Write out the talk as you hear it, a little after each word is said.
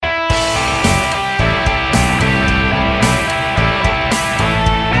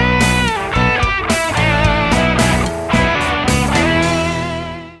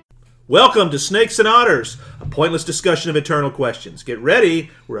Welcome to Snakes and Otters, a pointless discussion of eternal questions. Get ready,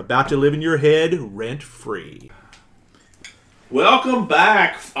 we're about to live in your head rent-free. Welcome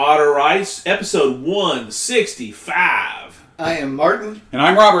back, Otterites, episode 165. I am Martin. And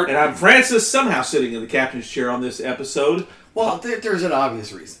I'm Robert. And I'm Francis, somehow sitting in the captain's chair on this episode. Well, there's an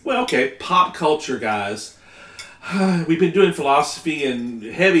obvious reason. Well, okay, pop culture, guys. We've been doing philosophy and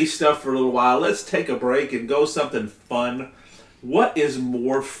heavy stuff for a little while. Let's take a break and go something fun. What is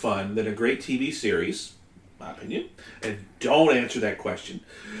more fun than a great TV series? My opinion. And don't answer that question.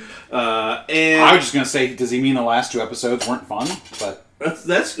 And I was just going to say, does he mean the last two episodes weren't fun? But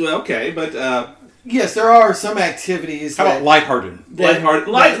that's okay, but yes, there are some activities. How about lighthearted?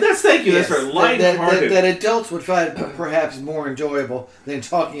 Lighthearted. Thank you. Yes, that's right. Lighthearted. That adults would find perhaps more enjoyable than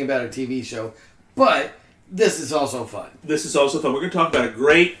talking about a TV show. But this is also fun. We're going to talk about a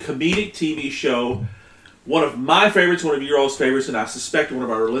great comedic TV show. One of my favorites, one of your all's favorites, and I suspect one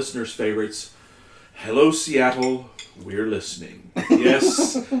of our listeners' favorites. Hello, Seattle. We're listening.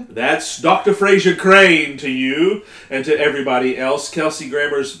 Yes, that's Dr. Frasier Crane to you and to everybody else. Kelsey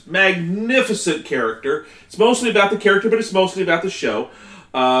Grammer's magnificent character. It's mostly about the character, but it's mostly about the show.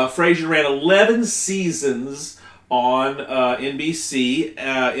 Frasier ran 11 seasons on NBC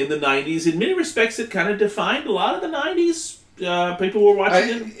in the 90s. In many respects, it kind of defined a lot of the 90s. People were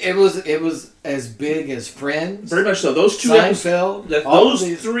watching it. It was as big as Friends. Very much so. Those two Seinfeld.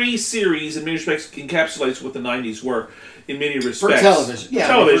 those three series, in many respects, encapsulates what the 90s were in many respects. For television. Yeah,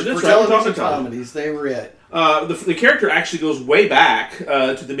 television. For That's right. television comedies, they were it. The character actually goes way back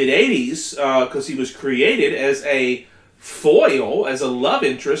to the mid-'80s because he was created as a foil, as a love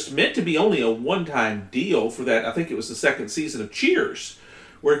interest, meant to be only a one-time deal for that. I think it was the second season of Cheers,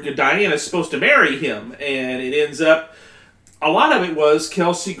 where Diana's supposed to marry him, and it ends up... A lot of it was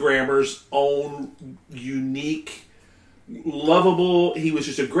Kelsey Grammer's own unique, lovable, he was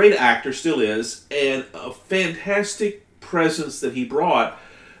just a great actor, still is, and a fantastic presence that he brought.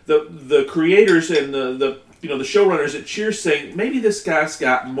 The creators and the showrunners at Cheers saying, maybe this guy's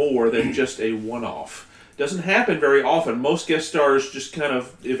got more than just a one-off. Doesn't happen very often. Most guest stars just kind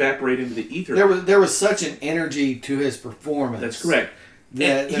of evaporate into the ether. There was such an energy to his performance. That's correct.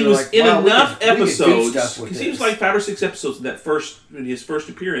 That he was like, in wow, enough episodes because he was like 5 or 6 episodes in his first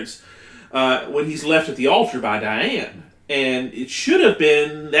appearance when he's left at the altar by Diane, and that should have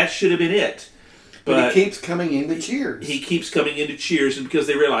been it. But he keeps coming into Cheers. He keeps coming into Cheers, and because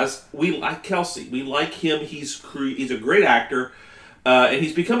they realize we like Kelsey, we like him. He's a great actor, and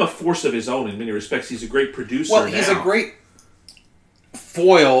he's become a force of his own in many respects. He's a great producer. Well, he's a great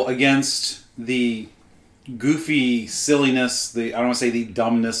foil against the goofy silliness, I don't want to say the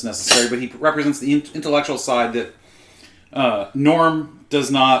dumbness necessarily, but he represents the intellectual side that Norm does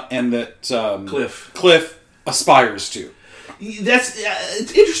not, and that Cliff aspires to.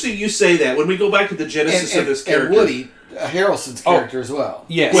 It's interesting you say that. When we go back to the genesis of this character, and Woody Harrelson's character as well.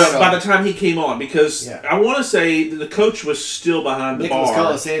 Yes. Well, by the time he came on, because I want to say the coach was still behind the bar.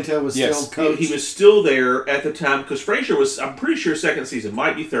 Nicholas Colasanto was still coach. He was still there at the time because Frasier was. I'm pretty sure second season,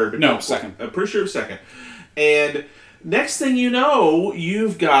 might be third, but no, second. I'm pretty sure it was second. And next thing you know,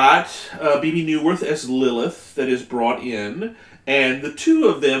 you've got Bebe Neuwirth as Lilith that is brought in, and the two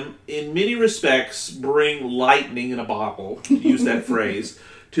of them, in many respects, bring lightning in a bottle, to use that phrase,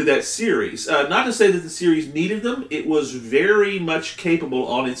 to that series. Not to say that the series needed them; it was very much capable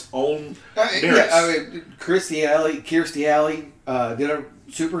on its own merits. Kirstie Alley did a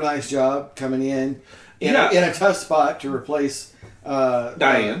super nice job coming in a tough spot to replace.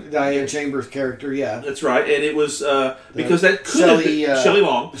 Diane Chambers' character, that's right, and it was because that could have been Shelley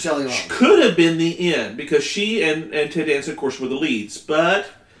Long could have been the end because she and Ted Danson, of course, were the leads, but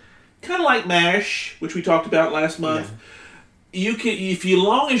kind of like MASH, which we talked about last month. You can, if you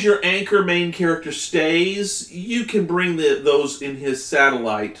long as your anchor main character stays, you can bring those in his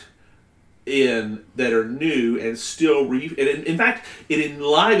satellite in that are new and still in fact it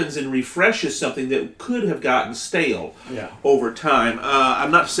enlivens and refreshes something that could have gotten stale over time. I'm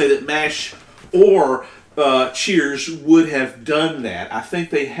not to say that MASH or Cheers would have done that. I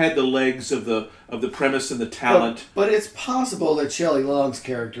think they had the legs of the premise and the talent. But it's possible that Shelley Long's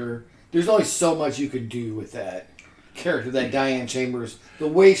character, there's only so much you could do with that character, that Diane Chambers, the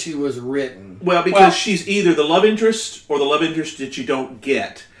way she was written. Well, because she's either the love interest or the love interest that you don't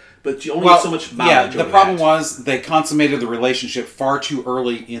get. But you only have so much mileage. Yeah, the problem was they consummated the relationship far too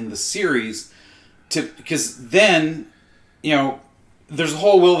early in the series, because then, there's a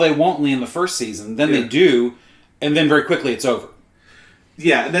whole will they won't-ly in the first season. Then they do, and then very quickly it's over.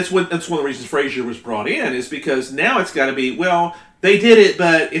 Yeah, and that's one of the reasons Frasier was brought in, is because now it's got to be, well, they did it,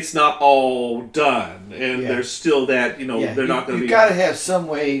 but it's not all done, and there's still that, they're not going to be. You've got to have some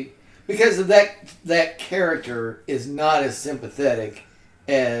way. because of that character is not as sympathetic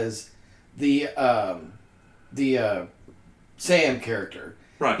as the Sam character.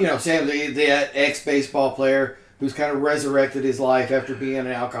 Right. You know, Sam, the ex-baseball player who's kind of resurrected his life after being an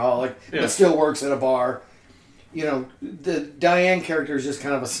alcoholic, but still works at a bar. You know, the Diane character is just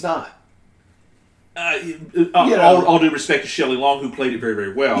kind of a snot. All due respect to Shelley Long, who played it very,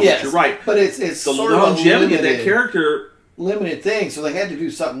 very well. Yes, but you're right. But it's the sort longevity of of that character. Limited thing, so they had to do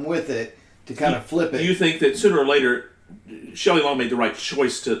something with it to kind of flip it. You think that sooner or later, Shelley Long made the right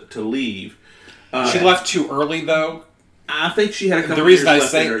choice to leave? She left too early, though. I think she had a couple the reason years I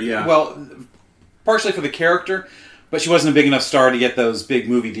left say, in her, yeah. Well, partially for the character, but she wasn't a big enough star to get those big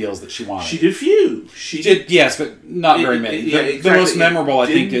movie deals that she wanted. She did few. She did, yes, but not very many. Exactly. The most memorable, I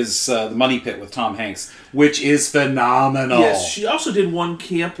think, is The Money Pit with Tom Hanks, which is phenomenal. Yes, she also did one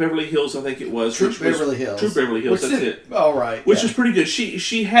Camp Beverly Hills, I think it was. Troop Beverly Hills. Troop Beverly Hills, that's it. All right. Which was pretty good.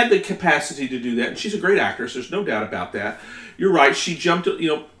 She had the capacity to do that, and she's a great actress. There's no doubt about that. You're right. She jumped. You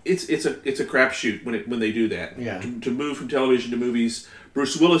know, it's a crapshoot when they do that. Yeah. To move from television to movies.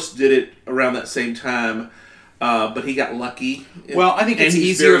 Bruce Willis did it around that same time, but he got lucky. Well, I think it's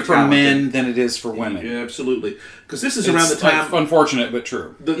easier for men than it is for women. Yeah, absolutely. Because this is around the time. Unfortunate, but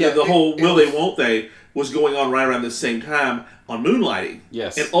true. The whole will they, won't they was going on right around the same time on Moonlighting.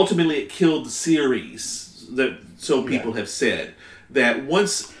 Yes. And ultimately it killed the series. So people have said. That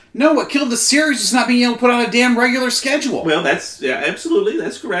once... No, what killed the series is not being able to put on a damn regular schedule. Well, absolutely,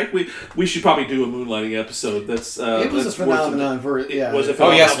 that's correct. We should probably do a Moonlighting episode. It was a phenomenon for it was a phenomenon.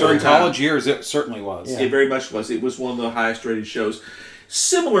 Oh yes, during college years, it certainly was. Yeah. It very much was. It was one of the highest rated shows.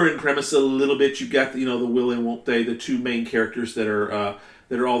 Similar in premise a little bit. You've got the will and won't they, the two main characters that are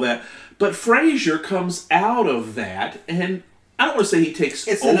all that. But Frasier comes out of that, and I don't want to say he takes.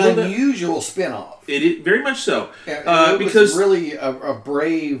 It's an unusual spinoff. It very much so. It was really a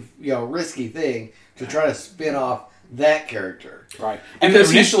brave, risky thing to try to spin off that character. Right. And because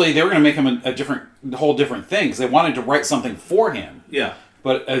initially they were going to make him a whole different thing because they wanted to write something for him. Yeah.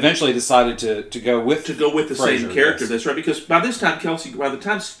 But eventually decided to go with the Frasier, same character. Yes. That's right. Because by this time, by the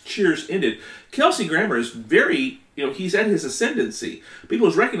time Cheers ended, Kelsey Grammer is very. He's at his ascendancy. People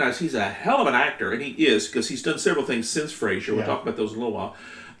have recognized he's a hell of an actor, and he is, because he's done several things since Frasier. We'll talk about those in a little while.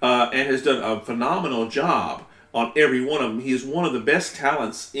 And has done a phenomenal job on every one of them. He is one of the best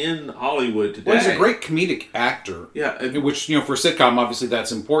talents in Hollywood today. Well, he's a great comedic actor. Yeah. Which, for a sitcom, obviously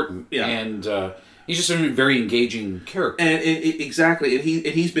that's important. Yeah. And he's just a very engaging character. And exactly. And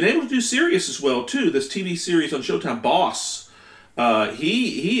he's been able to do serious as well, too. This TV series on Showtime, Boss,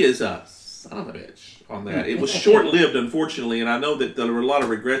 he is a son of a bitch on that. It was short-lived, unfortunately, and I know that there were a lot of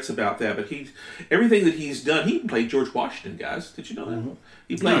regrets about that, but everything that he's done, he played George Washington, guys. Did you know that?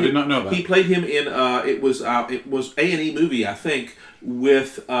 Mm-hmm. I did not know that. He played him in, it was A&E movie, I think,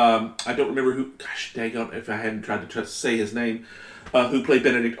 with, I don't remember who, gosh dang it, if I hadn't tried to say his name, who played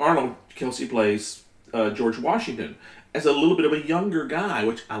Benedict Arnold. Kelsey plays George Washington as a little bit of a younger guy,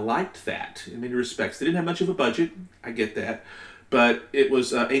 which I liked that in many respects. They didn't have much of a budget, I get that. But it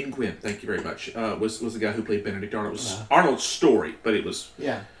was Aidan Quinn. Thank you very much. Was the guy who played Benedict Arnold. It was Arnold's story, but it was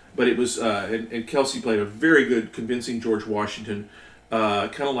But it was and Kelsey played a very good, convincing George Washington,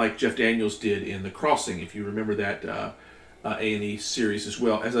 kind of like Jeff Daniels did in The Crossing, if you remember that A&E series as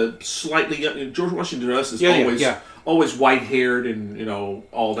well. As a slightly young George Washington to us is always white haired and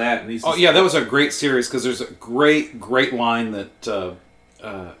all that. And he's that was a great series because there's a great line that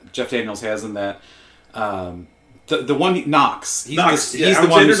Jeff Daniels has in that. The one Knox. He's the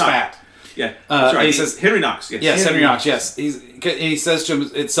one who's fat. Yeah, that's right. He says Henry Knox. Yes, Henry Knox. Yes, he says to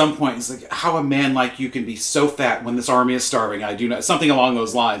him at some point, he's like, "How a man like you can be so fat when this army is starving? I do not." Something along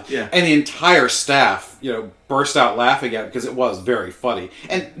those lines. Yeah. And the entire staff, burst out laughing at it because it was very funny,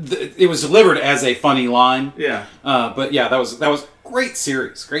 and it was delivered as a funny line. Yeah. But yeah, that was great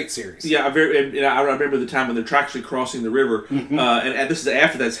series. Yeah, I remember the time when they're actually crossing the river, and this is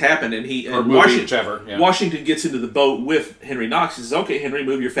after that's happened, and Washington gets into the boat with Henry Knox. He says, "Okay, Henry,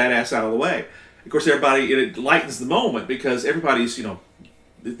 move your fat ass out of the way." Of course, everybody, it lightens the moment because everybody's,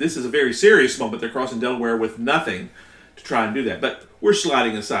 this is a very serious moment. They're crossing Delaware with nothing to try and do that. But we're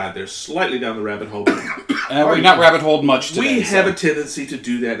sliding aside there, slightly down the rabbit hole. We're not rabbit holed much today. We have a tendency to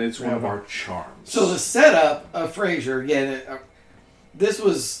do that, and it's one of our charms. So the setup of Frasier, again, this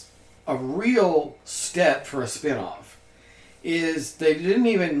was a real step for a spinoff. Is they didn't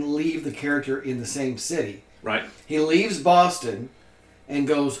even leave the character in the same city. Right. He leaves Boston and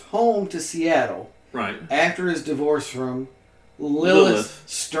goes home to Seattle. Right. After his divorce from Lilith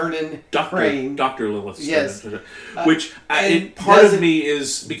Sternin Crane. Dr. Lilith Sternin. Yes. Which part of me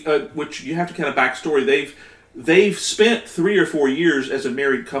is, which you have to kind of backstory. they've spent 3 or 4 years as a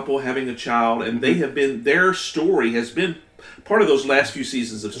married couple having a child, and they have been, their story has been part of those last few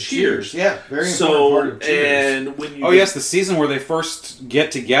seasons of Cheers. Yeah, very important part of Cheers. And when you yes, the season where they first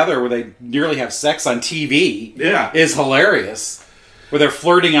get together, where they nearly have sex on TV, is hilarious. Where they're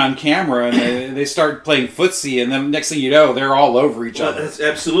flirting on camera and they start playing footsie, and then next thing you know, they're all over each other. That's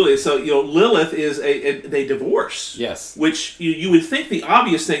absolutely. So, Lilith is they divorce. Yes. Which you would think the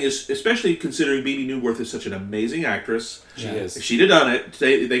obvious thing is, especially considering Bebe Neuwirth is such an amazing actress. She is. If she'd have done it,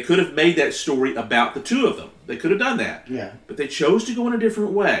 they could have made that story about the two of them. They could have done that. Yeah. But they chose to go in a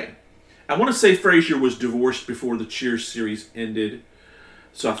different way. I want to say Frasier was divorced before the Cheers series ended.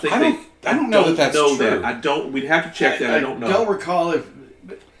 So I think I don't know that's true. We'd have to check that. I don't know. I don't recall if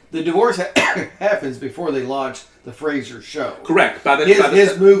the divorce happens before they launch the Frasier show. Correct.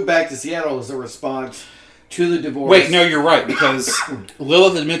 His move back to Seattle is a response to the divorce. Wait, no, you're right, because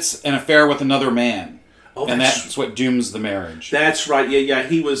Lilith admits an affair with another man. Oh, and that's what dooms the marriage. That's right. Yeah.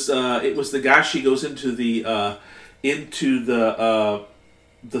 He was. It was the guy she goes into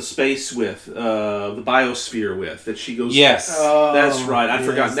the space with, the biosphere with, that she goes... Yes. That's right. I'd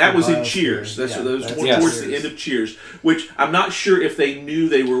forgotten. That was in Cheers. That was towards the end of Cheers, which I'm not sure if they knew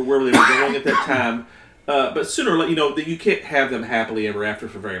where they were going at that time. But sooner or later, you can't have them happily ever after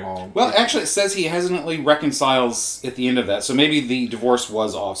for very long. Well, actually, it says he hesitantly reconciles at the end of that, so maybe the divorce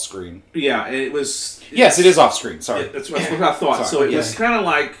was off-screen. Yeah, and it was... Yes, it is off-screen, sorry. Yeah, that's what I thought. So it was kind of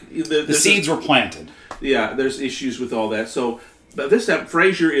like... The seeds were planted. Yeah, there's issues with all that. So... But this time,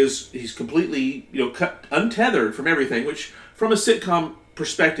 Frasier he's completely, untethered from everything, which, from a sitcom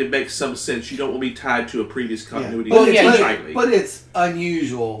perspective, makes some sense. You don't want to be tied to a previous continuity. But it's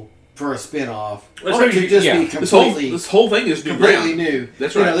unusual for a spin-off to just be completely... This whole thing is completely new.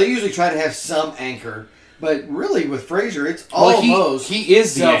 That's right. They usually try to have some anchor, but really with Frasier, it's almost... He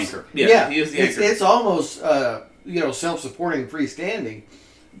is the anchor. Yeah, he is the anchor. It's almost, self-supporting, freestanding,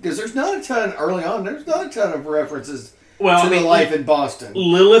 because there's not a ton, early on, there's not a ton of references... the life in Boston.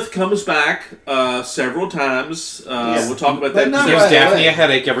 Lilith comes back several times. We'll talk about that. Gives Daphne a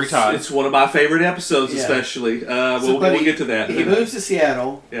headache every time. It's one of my favorite episodes, especially. We'll get to that. He moves to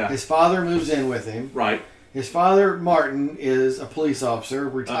Seattle. Yeah. His father moves in with him. Right. His father, Martin, is a police officer,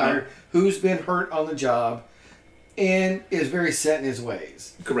 retired, who's been hurt on the job, and is very set in his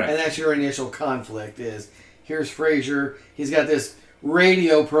ways. Correct. And that's your initial conflict is, here's Frasier. He's got this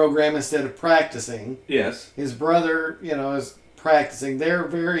radio program instead of practicing. Yes. His brother, is practicing. They're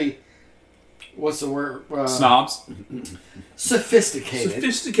very, what's the word? Snobs. Sophisticated.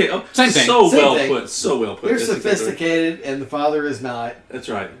 Oh, same thing. So well put. They're sophisticated, and the father is not. That's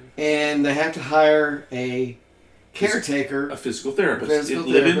right. And they have to hire a caretaker. A physical therapist.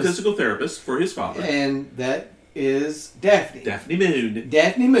 Live-in physical therapist for his father. And that is Daphne. Daphne Moon.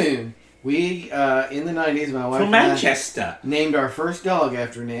 Daphne Moon. We, in the 90s, my wife from Manchester, named our first dog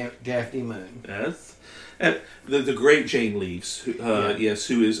after Daphne Moon. Yes. And the great Jane Leeves,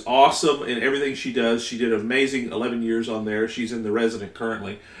 who is awesome in everything she does. She did an amazing 11 years on there. She's in The Resident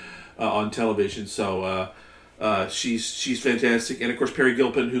currently on television. So she's fantastic. And, of course, Perry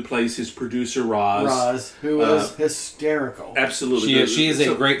Gilpin, who plays his producer, Roz. Who was hysterical. Absolutely. She is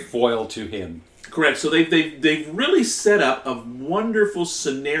a great foil to him. Correct. So they've really set up a wonderful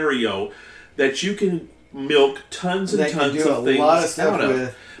scenario that you can milk tons and tons of things lot of stuff out with,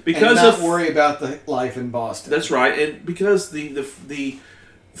 of, because and not worry about the life in Boston. That's right, and because the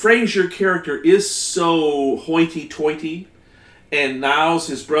Frasier character is so hoity-toity, and Niles,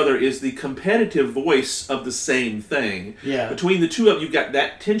 his brother, is the competitive voice of the same thing. Yeah. Between the two of them, you've got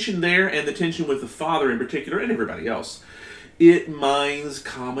that tension there, and the tension with the father in particular, and everybody else. It mines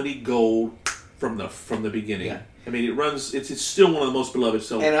comedy gold from the beginning. Yeah. I mean, it's still one of the most beloved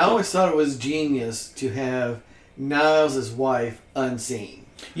soaps. And I always thought it was genius to have Niles' wife unseen.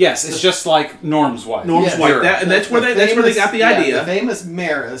 Yes, it's just like Norm's wife. Norm's wife. That's where they got the idea. The famous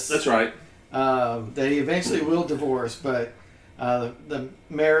Maris. That's right. That he eventually will divorce, but the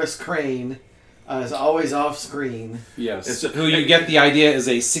Maris Crane is always off screen. Yes. Who you get the idea is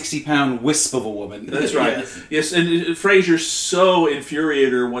a 60-pound wisp of a woman. That's right. Yes, and Frasier so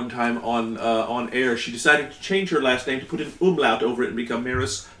infuriated her one time on air, she decided to change her last name to put an umlaut over it and become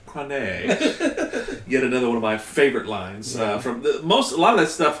Maris Crane. Yet another one of my favorite lines from a lot of that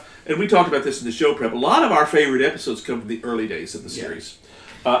stuff. And we talked about this in the show prep. A lot of our favorite episodes come from the early days of the series.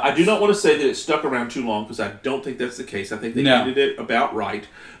 I do not want to say that it stuck around too long, because I don't think that's the case. I think they ended it about right.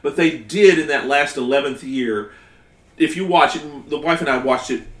 But they did in that last 11th year. If you watch it, the wife and I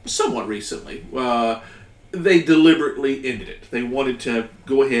watched it somewhat recently. They deliberately ended it. They wanted to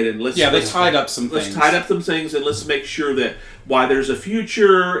go ahead and they tied up some things. Let's tie up some things, and let's make sure that while there's a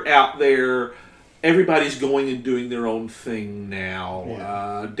future out there, everybody's going and doing their own thing now.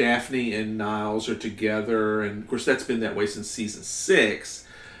 Yeah. Daphne and Niles are together, and of course that's been that way since season 6.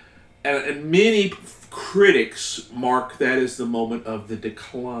 And many critics mark that as the moment of the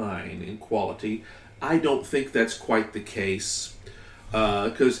decline in quality. I don't think that's quite the case,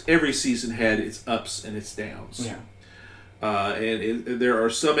 because every season had its ups and its downs. Yeah. There are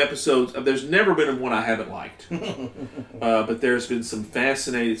some episodes. There's never been one I haven't liked, but there's been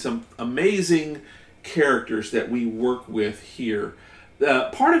some amazing characters that we work with here.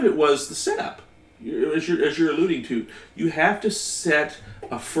 Part of it was the setup, as you're alluding to. You have to set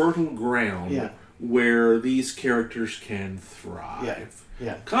a fertile ground where these characters can thrive.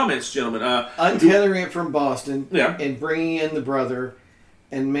 Yeah. Comments, gentlemen. Untethering it from Boston and bringing in the brother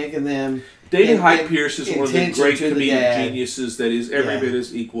and making them... David Hyde Pierce is one of the great comedic geniuses that is every bit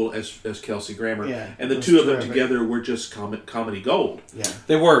as equal as Kelsey Grammer. Yeah, and the two of them together were just comedy gold. Yeah.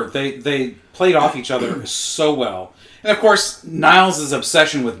 They were. They played off each other so well. And of course, Niles'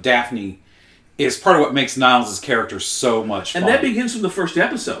 obsession with Daphne is part of what makes Niles' character so much fun. And that begins from the first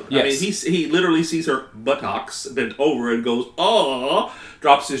episode. Yes. I mean, he literally sees her buttocks bent over and goes, "Oh,"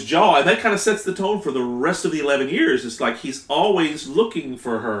 drops his jaw, and that kind of sets the tone for the rest of the 11 years. It's like he's always looking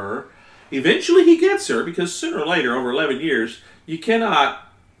for her. Eventually he gets her, because sooner or later, over 11 years, you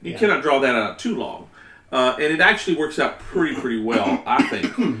cannot draw that out too long. And it actually works out pretty well, I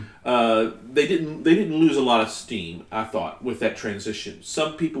think. They didn't lose a lot of steam, I thought, with that transition.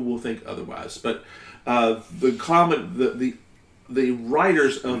 Some people will think otherwise, but the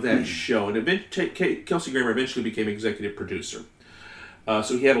writers of that show, and Kelsey Grammer eventually became executive producer.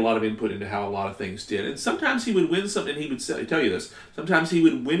 So he had a lot of input into how a lot of things did. And sometimes he would win something, and he would tell you this. Sometimes he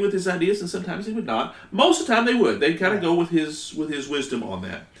would win with his ideas, and sometimes he would not. Most of the time they would. They'd kind of go with his wisdom on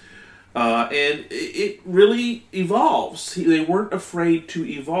that. And it really evolves. They weren't afraid to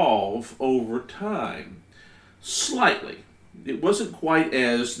evolve over time. Slightly. It wasn't quite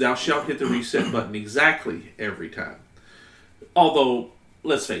as thou shalt hit the reset button exactly every time. Although,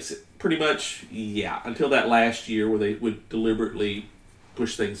 let's face it, pretty much, until that last year where they would deliberately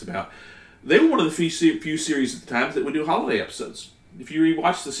push things about. They were one of the few series at the time that would do holiday episodes. If you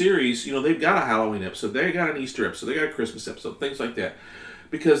rewatch the series, they've got a Halloween episode, they got an Easter episode, they got a Christmas episode, things like that.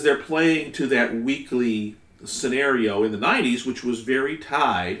 Because they're playing to that weekly scenario in the 90s, which was very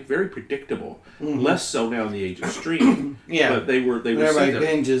tied, very predictable. Mm-hmm. Less so now in the age of streaming. But they were. When everybody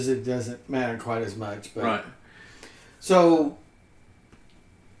binges, it doesn't matter quite as much. But. Right. So,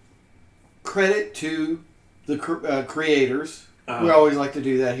 credit to the creators. We always like to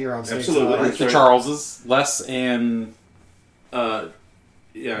do that here on Snakes Absolutely. Alive. The Charleses, Les and... Glenn,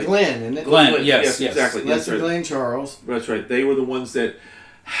 isn't it? Glenn, yes. Exactly. Les and Glenn Charles. That's right. They were the ones that...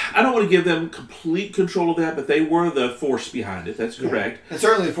 I don't want to give them complete control of that, but they were the force behind it. That's correct. Yeah. And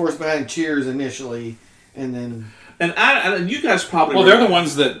certainly the force behind Cheers initially, and then... And you guys probably... Well, they're the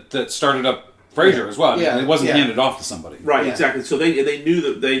ones that started up Frasier as well. Yeah. It wasn't handed off to somebody. Right, exactly. So they knew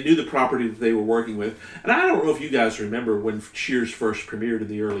the property that they were working with. And I don't know if you guys remember when Cheers first premiered in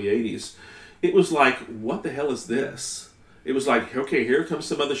the early 80s. It was like, what the hell is this? It was like, okay, here comes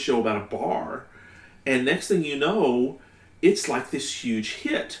some other show about a bar. And next thing you know, it's like this huge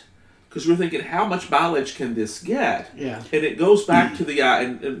hit. Because we're thinking, how much mileage can this get? Yeah. And it goes back to the...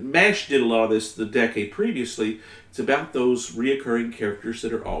 and MASH did a lot of this the decade previously. It's about those reoccurring characters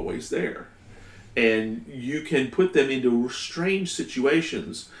that are always there. And you can put them into strange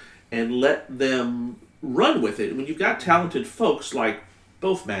situations and let them run with it. When you've got talented folks like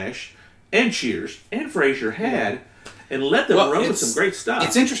both MASH and Cheers and Frasier had, and let them run with some great stuff.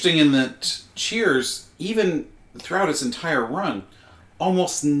 It's interesting in that Cheers, even throughout its entire run,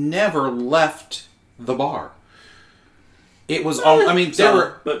 almost never left the bar. It was all... I mean, there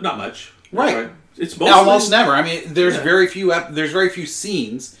were... But not much. Right. It's mostly... Almost never. I mean, there's very few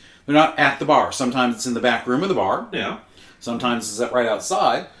scenes... They're not at the bar. Sometimes it's in the back room of the bar. Yeah. Sometimes it's right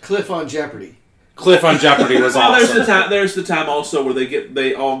outside. Cliff on Jeopardy. Cliff on Jeopardy was awesome. There's the time also where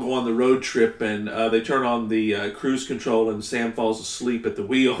they all go on the road trip and they turn on the cruise control and Sam falls asleep at the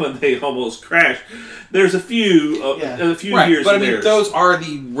wheel and they almost crash. There's a few years. But I mean, those are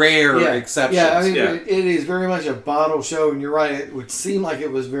the rare exceptions. Yeah, I mean, it is very much a bottle show, and you're right. It would seem like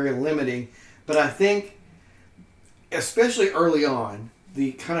it was very limiting, but I think, especially early on,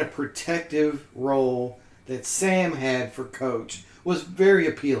 the kind of protective role that Sam had for Coach was very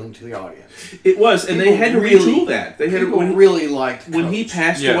appealing to the audience. It was, and they had to retool that. Really liked Coach. When he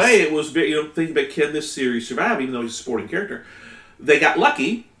passed away. It was very, thinking about can this series survive, even though he's a supporting character. They got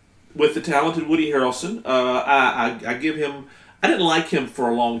lucky with the talented Woody Harrelson. I give him... I didn't like him for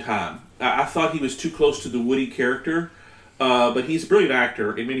a long time. I thought he was too close to the Woody character. but he's a brilliant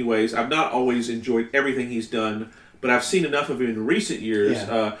actor in many ways. I've not always enjoyed everything he's done, but I've seen enough of him in recent years.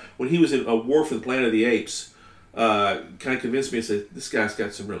 Yeah. When he was in A War for the Planet of the Apes, kind of convinced me and said, this guy's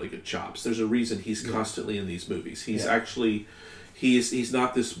got some really good chops. There's a reason he's constantly in these movies. He's actually, he's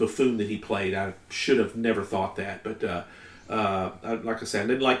not this buffoon that he played. I should have never thought that, but like I said, I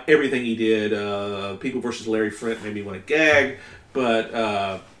didn't like everything he did. People versus Larry Flint made me want to gag,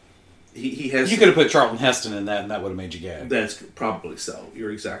 but he has... You could have put Charlton Heston in that, and that would have made you gag. That's probably so.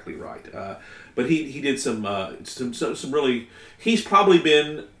 You're exactly right. But he did some really... He's probably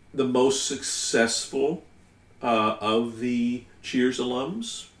been the most successful of the Cheers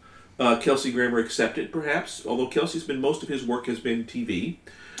alums. Kelsey Grammer accepted, perhaps. Although Kelsey's been... Most of his work has been TV.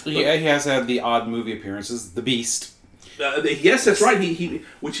 Yeah, he has had the odd movie appearances. The Beast. Yes, that's right.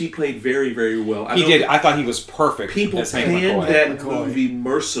 Which he played very, very well. He did. I thought he was perfect. People as Hank panned McCoy. that movie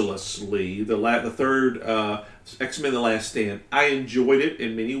mercilessly. The third X-Men: The Last Stand. I enjoyed it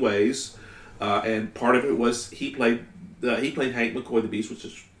in many ways, and part of it was he played Hank McCoy, the Beast, which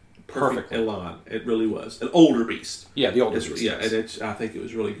is perfect elan. It really was an older Beast. Yeah, the older Beast. Yeah, and I think it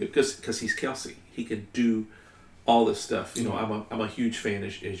was really good because he's Kelsey. He can do all this stuff. You know, I'm a huge fan,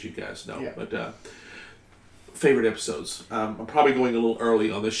 as you guys know. Yeah. But favorite episodes. I'm probably going a little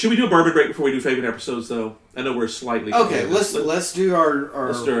early on this. Should we do a bourbon break before we do favorite episodes, though? I know we're slightly... Okay, let's do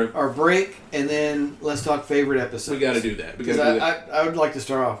our break, and then let's talk favorite episodes. We got to do that. Because I would like to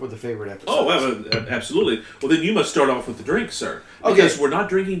start off with the favorite episodes. Oh, well, absolutely. Well, then you must start off with the drink, sir. Okay. Because we're not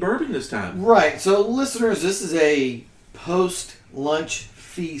drinking bourbon this time. Right. So, listeners, this is a post-lunch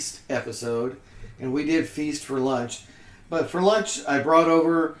feast episode, and we did feast for lunch. But for lunch, I brought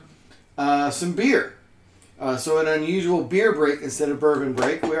over some beer. So an unusual beer break instead of bourbon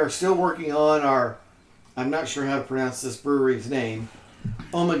break. We are still working on our, I'm not sure how to pronounce this brewery's name,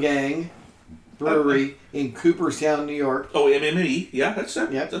 Omegang Brewery in Cooperstown, New York. Oh, MME. Yeah,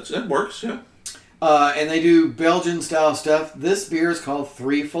 Yep. that works, yeah. And they do Belgian-style stuff. This beer is called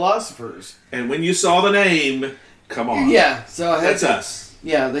Three Philosophers. And when you saw the name, come on. Yeah. So I had That's us.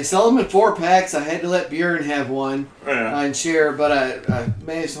 Yeah, they sell them in 4-packs. I had to let Bjorn have one and share, but I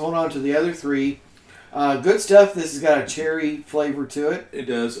managed to hold on to the other 3. Good stuff. This has got a cherry flavor to it. It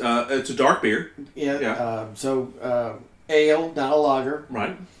does. It's a dark beer. Yeah. Ale, not a lager.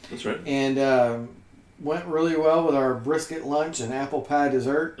 Right. That's right. And went really well with our brisket lunch and apple pie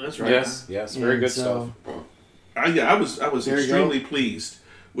dessert. That's right. Yes. Very good stuff. I was There you extremely pleased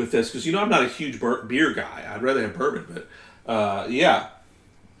with this because I'm not a huge beer guy. I'd rather have bourbon, but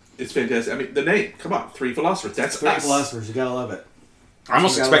it's fantastic. I mean, the name. Come on, Three Philosophers. That's Three us. Philosophers. You gotta love it. I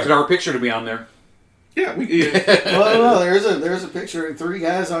almost expected our picture to be on there. Yeah. Well, there's a picture of 3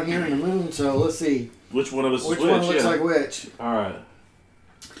 guys on here in the moon. So let's see Which one of us which is one which? looks like which. All right.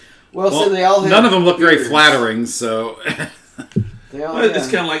 Well, so they all have none of them look very beards. flattering, so... They all Well, have, it's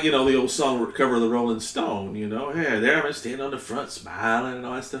kind of like, the old song cover of the Rolling Stone, Hey, there I'm standing on the front smiling and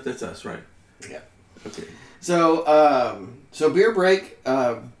all that stuff. That's us, right? Yeah. Okay. So, beer break,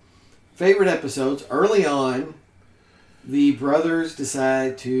 favorite episodes. Early on, the brothers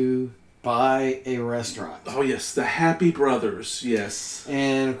decide to buy a restaurant. Oh, yes. The Happy Brothers. Yes.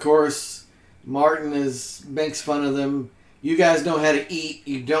 And, of course, Martin makes fun of them. You guys know how to eat.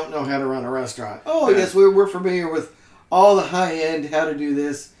 You don't know how to run a restaurant. Oh, yes, we're familiar with all the high-end, how to do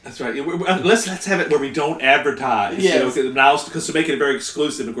this. That's right. Let's have it where we don't advertise. Yes. Because to make it very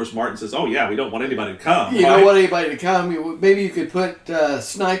exclusive, of course, Martin says, oh, yeah, we don't want anybody to come. You don't want anybody to come. Maybe you could put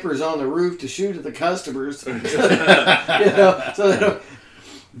snipers on the roof to shoot at the customers. So they don't...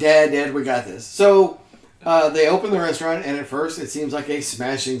 Dad, we got this. So they open the restaurant, and at first it seems like a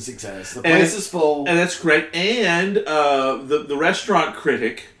smashing success. The place is full. And that's great. And the restaurant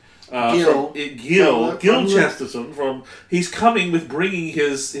critic... Gil Chesterton he's coming with bringing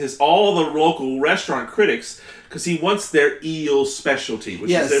his all the local restaurant critics because he wants their eel specialty,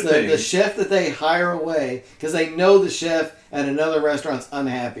 which is their thing. The chef that they hire away because they know the chef at another restaurant's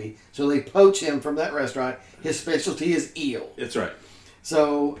unhappy, so they poach him from that restaurant. His specialty is eel. That's right.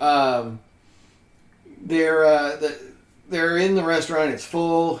 So they're in the restaurant. It's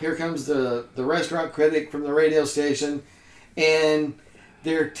full. Here comes the restaurant critic from the radio station, and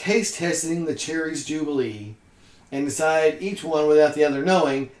they're taste testing the Cherries Jubilee and decide each one without the other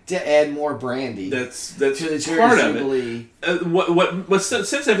knowing to add more brandy. That's to the Cherries part Jubilee. of it. What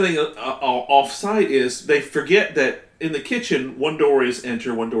sets everything off-site is they forget that in the kitchen, one door is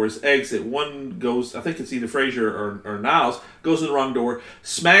enter, one door is exit. One goes, I think it's either Fraser or Niles, goes in the wrong door,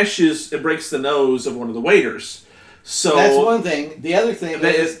 smashes and breaks the nose of one of the waiters. So that's one thing. The other thing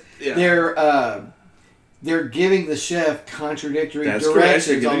is they're giving the chef contradictory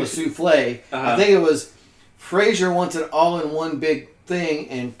directions on the souffle. I think it was Frasier wants it all in one big thing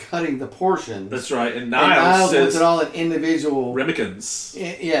and cutting the portions. That's right. And And Niles wants says it all in individual. Remingtons.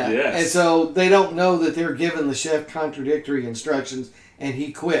 Yeah. Yes. And so they don't know that they're giving the chef contradictory instructions, and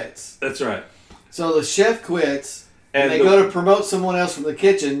he quits. That's right. So the chef quits, and they go to promote someone else from the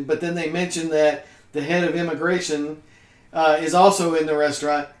kitchen, but then they mention that the head of immigration is also in the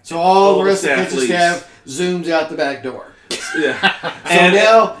restaurant. So all the rest of the kitchen leaves. staff zooms out the back door. Yeah. So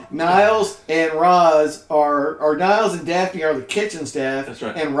now Niles and Roz or Niles and Daphne are the kitchen staff. That's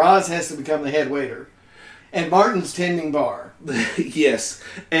right. And Roz has to become the head waiter. And Martin's tending bar. Yes.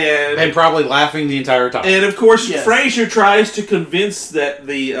 And probably laughing the entire time. And of course, Yes. Frasier tries to convince that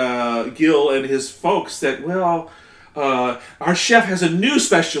the Gil and his folks that our chef has a new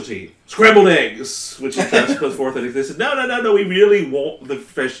specialty: scrambled eggs, which he tries to put forth. And they said, no, we really want the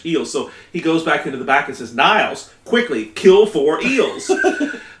fresh eels. So he goes back into the back and says, Niles, quickly kill 4 eels,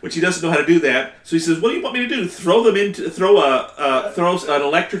 which he doesn't know how to do that. So he says, what do you want me to do? Throw them into throw an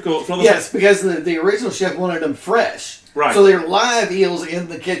electrical. Throw them Yes, because the original chef wanted them fresh. Right. So they're live eels in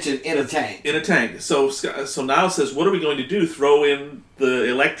the kitchen in a tank. in a tank. So Niles says, what are we going to do? Throw in the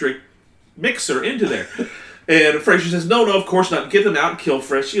electric mixer into there. And Frasier says, no, of course not. Get them out and kill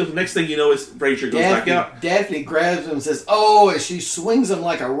fresh eels. The next thing you know is Frasier goes back out. Daphne grabs him and says, "Oh!" as she swings him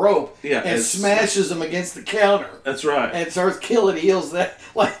like a rope Yeah, and smashes him against the counter That's right. and starts killing eels that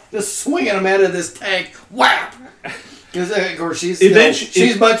just swinging them out of this tank. Whap! Because of course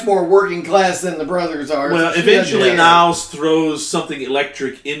she's much more working class than the brothers are. Well, so eventually Niles throws something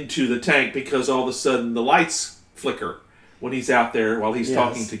electric into the tank because all of a sudden the lights flicker when he's out there while he's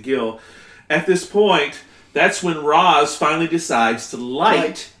talking to Gil. At this point, that's when Roz finally decides to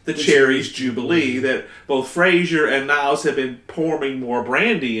light the Cherries Jubilee that both Frasier and Niles have been pouring more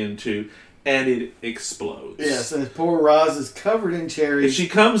brandy into, and it explodes. Yes, and poor Roz is covered in And cherries. she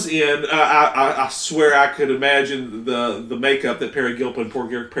comes in. I swear I could imagine the makeup that poor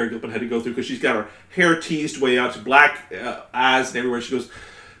Perry Gilpin had to go through, because she's got her hair teased way out, to black eyes and everywhere. She goes,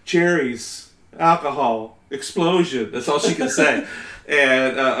 cherries, alcohol, explosion. That's all she can say.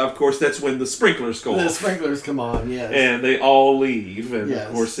 And of course, that's when the sprinklers go off. The sprinklers come on, yes. And they all leave. And Yes.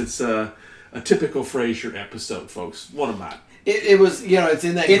 of course, it's a typical Frasier episode, folks. One of mine. It was, it's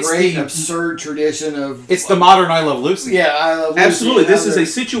in that great absurd tradition of... It's the modern I Love Lucy. Yeah, I Love Lucy. Absolutely. This is a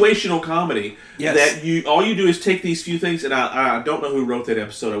situational comedy. Yes. That all you do is take these few things, and I don't know who wrote that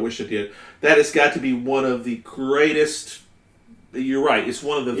episode. I wish I did. That has got to be one of the greatest. You're right. It's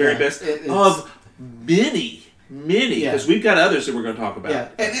one of the very best of many, because we've got others that we're going to talk about. Yeah,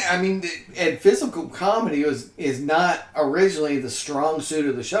 and I mean, and physical comedy is not originally the strong suit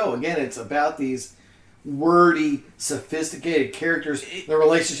of the show. Again, it's about these wordy, sophisticated characters, the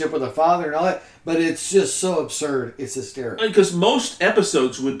relationship with the father and all that, but it's just so absurd, it's hysterical. Because most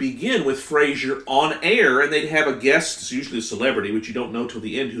episodes would begin with Frasier on air, and they'd have a guest, it's usually a celebrity, which you don't know till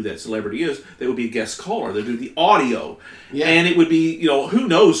the end who that celebrity is. They would be a guest caller. They'd do the audio. Yeah. And it would be, who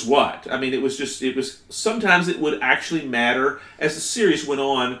knows what. I mean, sometimes it would actually matter. As the series went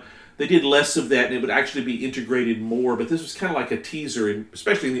on, they did less of that, and it would actually be integrated more, but this was kind of like a teaser,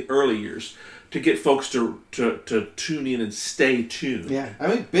 especially in the early years, to get folks to tune in and stay tuned. Yeah, I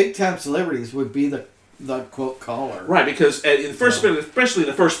mean, big time celebrities would be the quote caller. Right, because in the first, especially in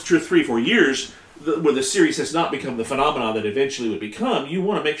the first 2 or 3 or 4 years, where the series has not become the phenomenon that eventually would become, you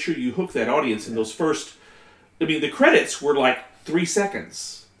want to make sure you hook that audience in those first. I mean, the credits were like 3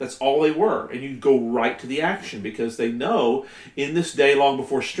 seconds. That's all they were, and you go right to the action, because they know in this day long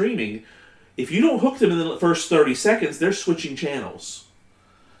before streaming, if you don't hook them in the first 30 seconds, they're switching channels.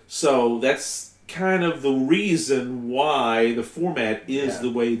 So that's kind of the reason why the format is the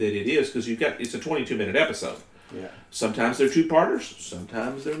way that it is, because it's a 22-minute episode. Yeah. Sometimes they're 2-parters,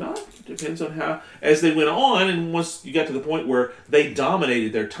 sometimes they're not. It depends on how, as they went on, and once you got to the point where they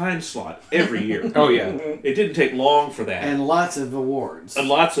dominated their time slot every year. Oh, yeah. It didn't take long for that. And lots of awards.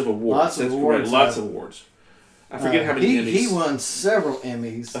 Lots of awards. Lots of That's awards. correct. Lots of awards. I forget how many Emmys. He won several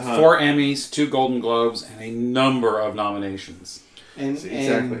Emmys. 4 Emmys, 2 Golden Globes, and a number of nominations. Exactly.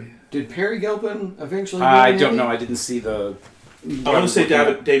 And did Perry Gilpin eventually I win an don't Emmy? know. I didn't see the... I want to say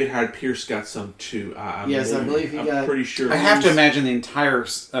David Howard Pierce got some too. Yes, I believe he got... I'm pretty sure. I have to imagine the entire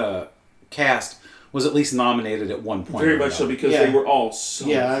cast was at least nominated at one point. Very much so, because they were all so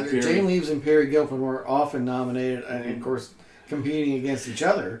Jane Leeves and Perry Gilpin were often nominated, and of course competing against each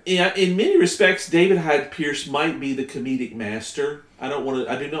other. Yeah, in many respects, David Hyde Pierce might be the comedic master. I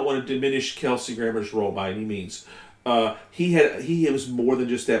do not want to diminish Kelsey Grammer's role by any means. He was more than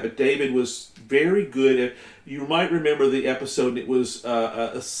just that, but David was very good at. You might remember the episode. It was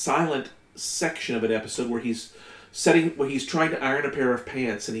a silent section of an episode where he's he's trying to iron a pair of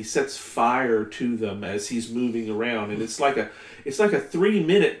pants, and he sets fire to them as he's moving around, and it's like a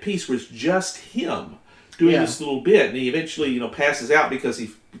 3-minute piece where it's just him doing this little bit, and he eventually passes out because he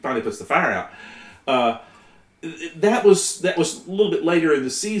finally puts the fire out. That was a little bit later in the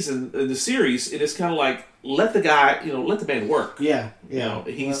series. It is kind of like, let the guy, let the man work. Yeah. Let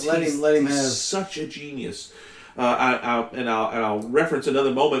him have such a genius. I'll reference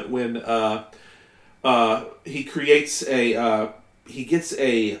another moment when he gets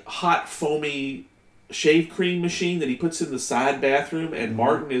a hot foamy shave cream machine that he puts in the side bathroom, and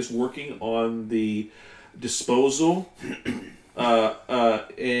Martin is working on the disposal,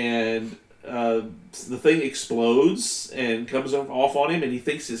 and the thing explodes and comes off on him, and he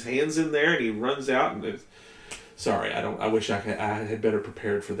thinks his hand's in there, and he runs out. And sorry, I wish I had better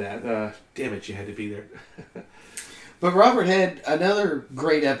prepared for that. Damn it, you had to be there. But Robert had another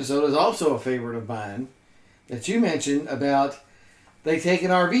great episode, is also a favorite of mine, that you mentioned about they take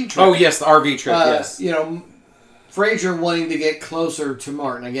an RV trip. Oh, yes, the RV trip, yes. Frasier wanting to get closer to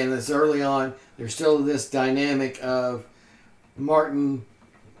Martin. Again, this early on, there's still this dynamic of Martin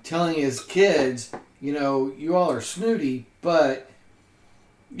telling his kids, you all are snooty, but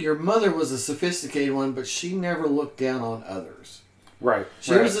your mother was a sophisticated one, but she never looked down on others. Right.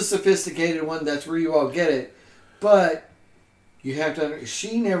 She was a sophisticated one, that's where you all get it. But you have to.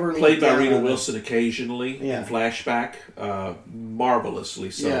 She never played by looked Rita down Wilson occasionally in flashback,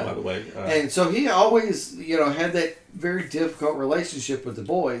 marvelously so. By the way, and so he always, had that very difficult relationship with the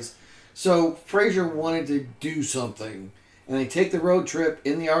boys. So Frasier wanted to do something, and they take the road trip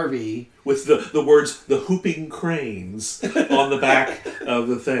in the RV with the words "the hooping cranes" on the back of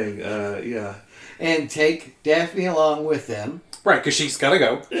the thing. And take Daphne along with them. Right, because she's got to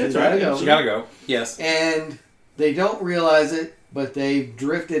go. That's right. She got to go. Yes. And they don't realize it, but they've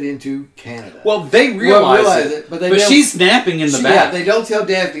drifted into Canada. Well, they realize it, but she's napping in the back. Yeah, they don't tell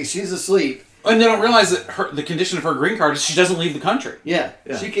Daphne she's asleep. And they don't realize that the condition of her green card is she doesn't leave the country. Yeah.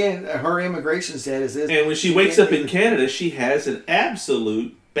 She can't. Her immigration status is. And when she wakes up in Canada, she has an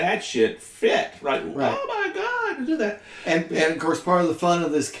absolute batshit fit. Right? Oh my God, to do that. And of course, part of the fun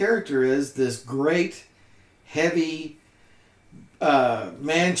of this character is this great, heavy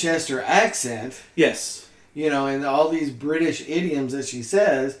Manchester accent. Yes. And all these British idioms that she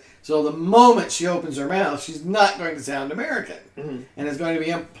says. So the moment she opens her mouth, she's not going to sound American. Mm-hmm. And it's going to be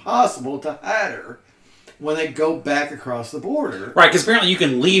impossible to hide her when they go back across the border. Right, because apparently you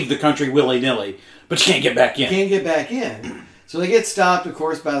can leave the country willy-nilly, but you can't get back in. You can't get back in. So they get stopped, of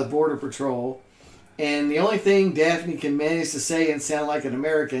course, by the Border Patrol. And the only thing Daphne can manage to say and sound like an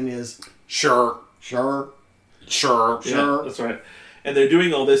American is... Sure. Sure. Sure. Yeah, that's right. And they're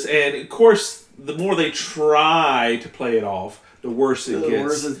doing all this, and of course, the more they try to play it off, the worse it gets. The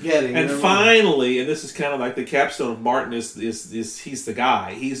worse it's getting. And finally, and this is kind of like the capstone of Martin, is he's the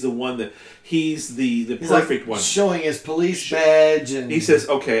guy. He's the one that he's the perfect one. Showing his police badge, and he says,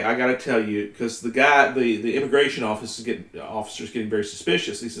 "Okay, I got to tell you," because the immigration officer's getting very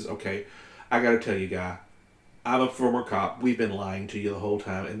suspicious. He says, "Okay, I got to tell you, guy, I'm a former cop. We've been lying to you the whole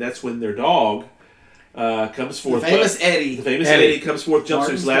time." And that's when their dog comes forth. The famous Eddie. The famous Eddie comes forth, jumps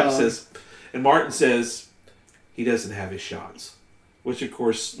to his lap, and says, and Martin says, he doesn't have his shots. Which, of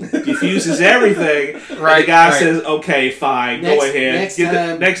course, diffuses everything. Right. And the guy says, okay, fine, go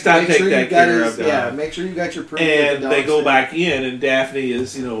ahead. Next time take that care of. Yeah, make sure you got your proof. And they go back in, and Daphne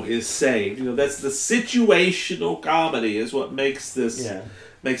is saved. That's the situational comedy is what makes this. Yeah.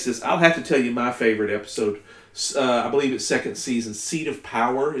 Makes this. I'll have to tell you my favorite episode. I believe it's second season. Seat of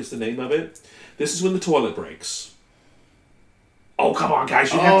Power is the name of it. This is when the toilet breaks. Oh, come on,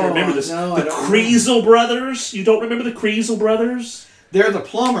 guys. You have to remember this. No, the Kreisel brothers. You don't remember the Kreisel brothers? They're the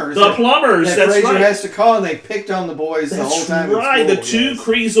plumbers. That's Frasier right. has to call, and they picked on the boys the whole time. That's right. The two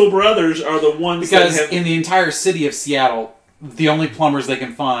Kreisel brothers are the ones because in the entire city of Seattle, the only plumbers they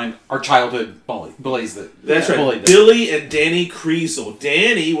can find are childhood bullies. That's right. Billy and Danny Kreisel.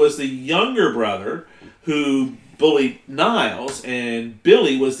 Danny was the younger brother who bullied Niles, and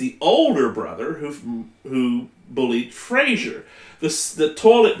Billy was the older brother who bullied Frasier. The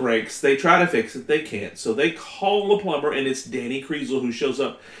toilet breaks. They try to fix it. They can't. So they call the plumber, and it's Danny Kreisel who shows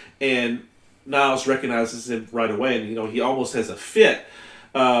up. And Niles recognizes him right away, and he almost has a fit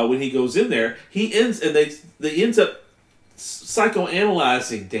when he goes in there. They ends up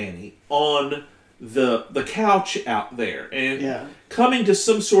psychoanalyzing Danny on the couch out there, and coming to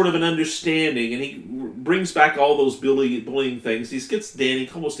some sort of an understanding. And he brings back all those bullying things. He gets Danny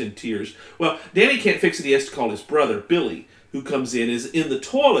almost in tears. Well, Danny can't fix it. He has to call his brother Billy, who comes in, is in the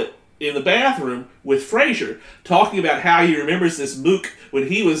toilet in the bathroom with Frasier, talking about how he remembers this mook when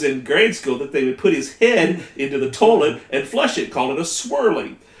he was in grade school, that they would put his head into the toilet and flush it, call it a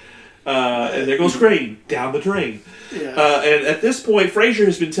swirly. And there goes Crane down the drain. Yeah. And at this point, Frasier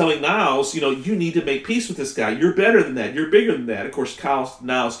has been telling Niles, you need to make peace with this guy. You're better than that. You're bigger than that. Of course,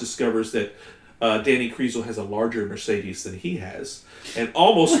 Niles discovers that Danny Kriesel has a larger Mercedes than he has, and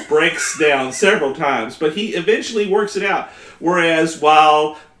almost breaks down several times. But he eventually works it out. Whereas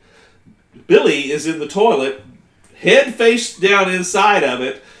while Billy is in the toilet, head face down inside of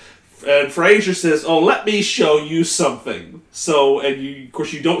it, and Frasier says, "Oh, let me show you something." So, and of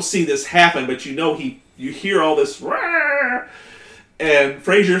course, you don't see this happen, but you hear all this, "Rah!" And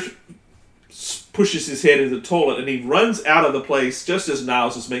Frasier pushes his head into the toilet, and he runs out of the place just as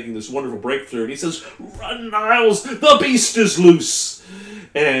Niles is making this wonderful breakthrough, and he says, "Run, Niles! The beast is loose!"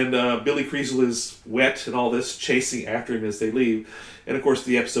 And Billy Kriesel is wet and all this, chasing after him as they leave. And of course,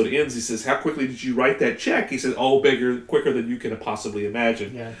 the episode ends. He says, "How quickly did you write that check?" He said, "Oh, quicker than you can possibly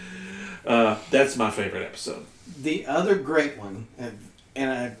imagine." Yeah. That's my favorite episode. The other great one,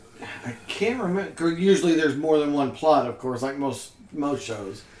 and I can't remember. Usually, there's more than one plot, of course, like most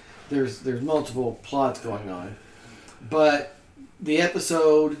shows. There's multiple plots going on, but the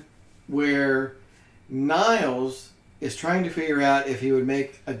episode where Niles is trying to figure out if he would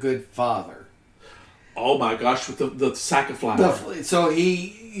make a good father. Oh my gosh, with the sack of flour. So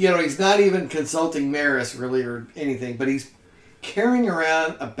he's not even consulting Maris really or anything, but he's carrying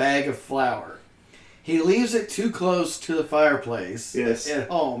around a bag of flour. He leaves it too close to the fireplace at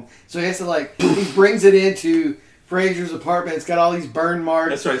home, so he has to he brings it into Frasier's apartment. It's got all these burn marks.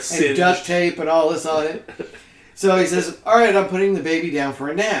 That's right, and singed. duct tape and all this on it. So he says, "All right, I'm putting the baby down for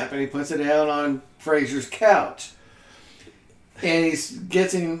a nap," and he puts it down on Frasier's couch. And he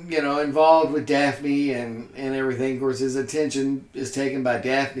gets involved with Daphne and everything. Of course, his attention is taken by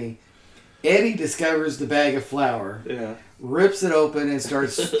Daphne. Eddie discovers the bag of flour, rips it open, and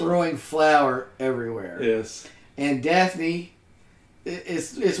starts throwing flour everywhere. Yes. And Daphne,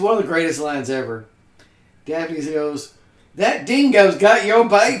 it's one of the greatest lines ever. Daphne goes, "That dingo's got your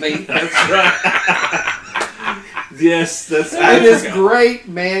baby." That's right. Yes, that's and this great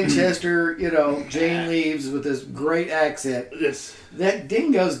Manchester, Jane Leaves with this great accent. Yes. "That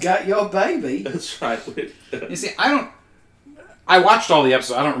dingo's got your baby." That's right. You see, I watched all the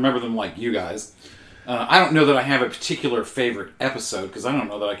episodes. I don't remember them like you guys. I don't know that I have a particular favorite episode because I don't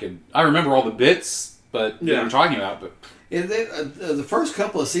know that I could. I remember all the bits, that we're talking about. But the first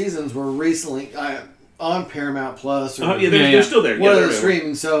couple of seasons were recently on Paramount Plus. Or they're still there. One of the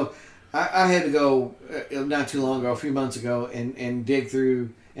streaming. So I had to go not too long ago, a few months ago, and dig through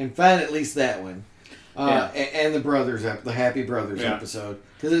and find at least that one. And the Brothers, the Happy Brothers episode,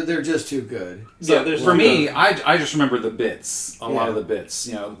 because they're just too good. So for me, I just remember the bits, a lot of the bits.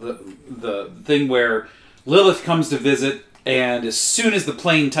 The thing where Lilith comes to visit, and as soon as the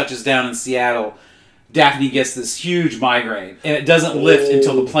plane touches down in Seattle, Daphne gets this huge migraine, and it doesn't lift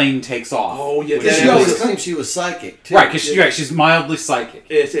until the plane takes off. Oh, yeah. Because she always claims she was psychic, too. Right, because she's mildly psychic.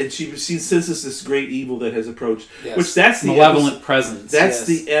 Yes, and she senses this great evil that has approached. Yes. Which that's the malevolent presence. That's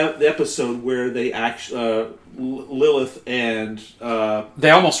the episode where they actually Lilith and they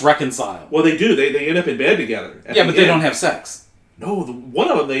almost reconcile. Well, they do. They end up in bed together. But they don't have sex. No, one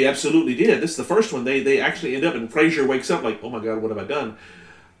of them they absolutely did. This is the first one. They actually end up, and Frasier wakes up like, "Oh my God, what have I done?"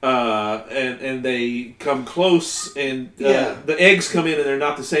 And they come close, and the eggs come in, and they're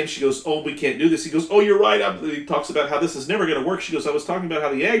not the same. She goes, "Oh, we can't do this." He goes, "Oh, you're right." He talks about how this is never going to work. She goes, "I was talking about how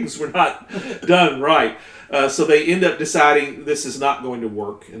the eggs were not done right." So they end up deciding this is not going to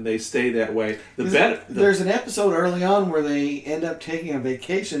work, and they stay that way. There's an episode early on where they end up taking a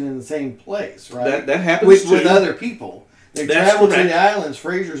vacation in the same place, right? That happens with other people. They travel to the islands.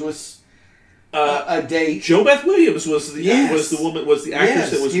 Frasier's with a date. Jo Beth Williams was the actress that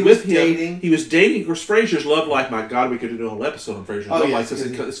was with him. Dating. He was dating. Of course, Frasier's love life. My God, we could do a whole episode on Frasier's love life because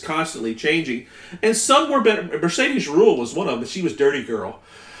it's constantly changing. And some were better. Mercedes Rule was one of them. She was dirty girl.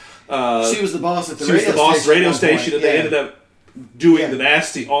 She was the boss at the radio station, and they ended up doing the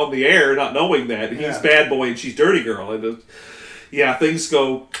nasty on the air, not knowing that he's bad boy and she's dirty girl. And things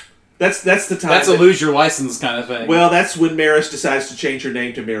go. That's the time. That's a lose your license kind of thing. Well, that's when Maris decides to change her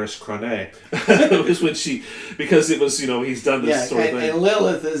name to Maris Crane. It was when because it was he's done this sort of thing. And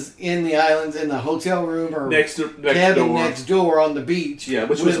Lilith is in the islands in the hotel room or next next door on the beach. Yeah,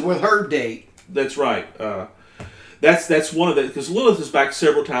 with her date. That's right. That's one of the because Lilith is back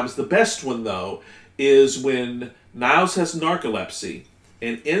several times. The best one though is when Niles has narcolepsy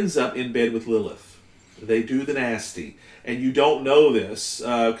and ends up in bed with Lilith. They do the nasty. And you don't know this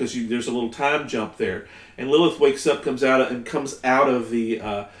because there's a little time jump there. And Lilith wakes up, comes out of the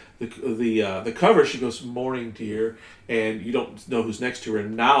the cover, she goes, "Morning, dear," and you don't know who's next to her.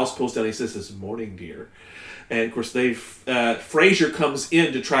 And Niles pulls down, and he says, "This morning, dear." And of course, Frasier comes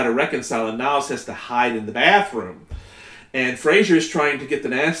in to try to reconcile, and Niles has to hide in the bathroom. And Frasier is trying to get the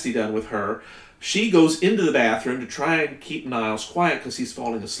nasty done with her. She goes into the bathroom to try and keep Niles quiet because he's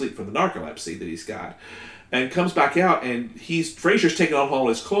falling asleep from the narcolepsy that he's got. And comes back out, and Frasier's taking off all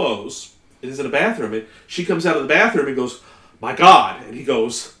his clothes. And he's in a bathroom, and she comes out of the bathroom and goes, "My God!" And he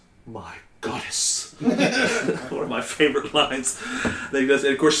goes, "My goddess." One of my favorite lines that he does.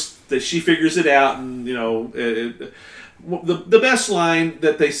 And of course, she figures it out, and the best line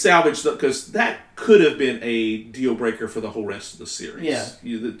that they salvaged, because that could have been a deal breaker for the whole rest of the series. Yeah.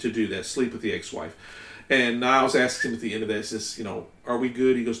 To do that, sleep with the ex-wife. And Niles asks him at the end of that, says, "Are we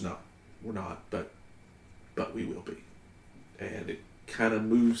good?" He goes, "No, we're not, but we will be." And it kind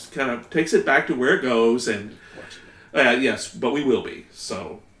of takes it back to where it goes, and yes, but we will be.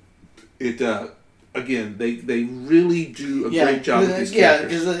 So it again, they really do a great job with these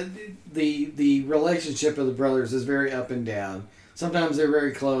characters. Yeah, because the relationship of the brothers is very up and down. Sometimes they're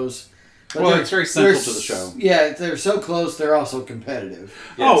very close. Well, it's very central to the show. Yeah, they're so close, they're also competitive.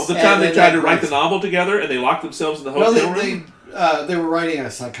 Yes. Oh, the time they tried to write the novel together and they locked themselves in the hotel room? They were writing a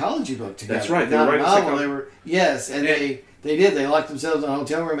psychology book together. That's right. They were writing a novel. They did. They locked themselves in a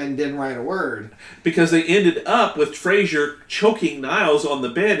hotel room and didn't write a word. Because they ended up with Frasier choking Niles on the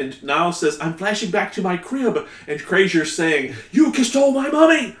bed, and Niles says, "I'm flashing back to my crib," and Frasier's saying, "You stole my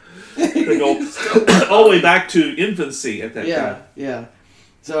mummy!" They go all the way back to infancy at that time. Yeah.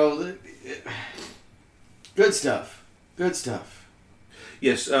 So, good stuff. Good stuff.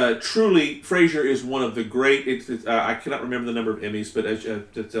 Yes, truly, Frasier is one of the great. I cannot remember the number of Emmys, but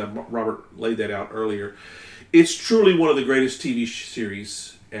Robert laid that out earlier. It's truly one of the greatest TV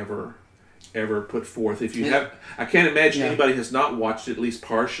series ever put forth. If you have, I can't imagine anybody has not watched it at least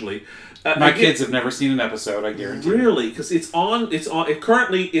partially. My kids have never seen an episode, I guarantee. Really, because it's on.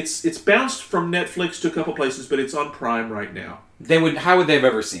 Currently, it's bounced from Netflix to a couple places, but it's on Prime right now. How would they have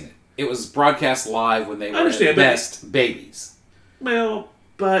ever seen it? It was broadcast live when they were at best babies. Well,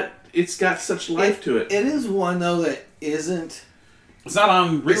 but it's got such life to it. It is one though that isn't. It's not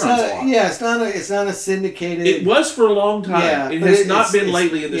on reruns a lot. Yeah, it's not a syndicated. It was for a long time. Yeah, it has not been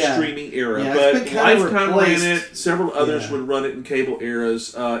lately in the streaming era. Yeah, but Lifetime ran it. Several others would run it in cable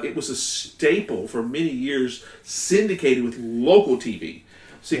eras. It was a staple for many years, syndicated with local TV.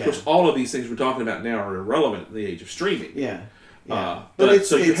 See, of course, all of these things we're talking about now are irrelevant in the age of streaming. Yeah.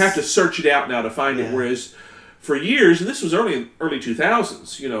 So you have to search it out now to find it. Whereas for years, and this was early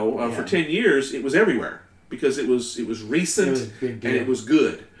 2000s, for 10 years, it was everywhere. Because it was recent and it was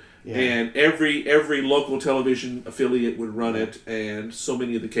good, and every local television affiliate would run it, and so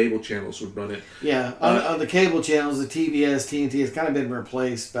many of the cable channels would run it. Yeah, on the cable channels, the TBS, TNT has kind of been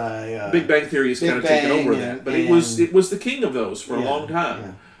replaced by Big Bang Theory has kind of taken over that, but it was the king of those for a long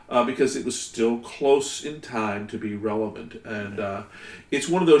time. Because it was still close in time to be relevant, and it's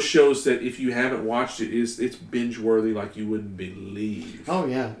one of those shows that if you haven't watched it, it's binge worthy like you wouldn't believe. Oh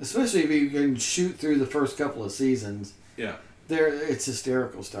yeah, especially if you can shoot through the first couple of seasons. Yeah, it's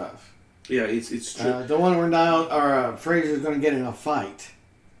hysterical stuff. Yeah, it's true. The one where Frasier's going to get in a fight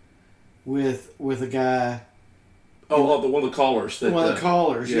with a guy. Oh, one of the callers. One of the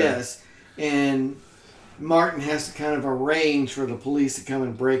callers, yes, and Martin has to kind of arrange for the police to come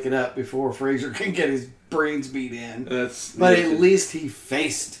and break it up before Frasier can get his brains beat in. But at least he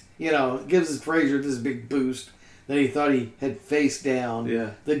faced, it gives Frasier this big boost that he thought he had faced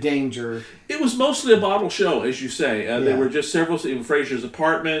down the danger. It was mostly a bottle show, as you say. There were just several. Frasier's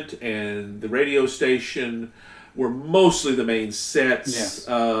apartment and the radio station were mostly the main sets.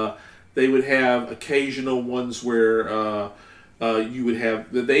 Yes. They would have occasional ones where... you would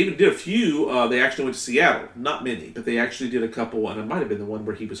have... They even did a few. They actually went to Seattle. Not many, but they actually did a couple, and it might have been the one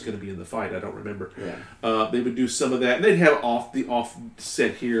where he was going to be in the fight. I don't remember. Yeah. They would do some of that, and they'd have the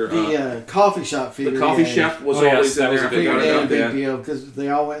offset here. The coffee shop feeder. The coffee shop was always that was there. a big deal because they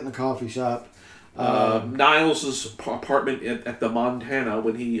all went in the coffee shop. Niles' apartment at the Montana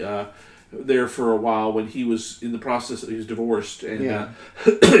when he... there for a while when he was in the process... He was divorced, and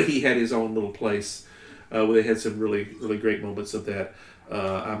he had his own little place. Where they had some really, really great moments of that.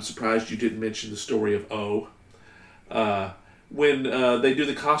 I'm surprised you didn't mention the story of O. When they do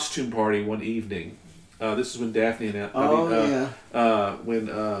the costume party one evening, this is when Daphne announced. When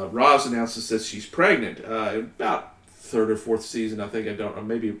Roz announces that she's pregnant, about third or fourth season, I think. Or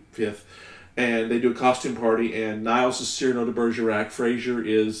maybe fifth. And they do a costume party, and Niles is Cyrano de Bergerac. Frasier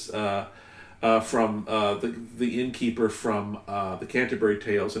is from the innkeeper from the Canterbury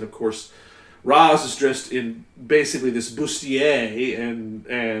Tales, and of course. Roz is dressed in basically this bustier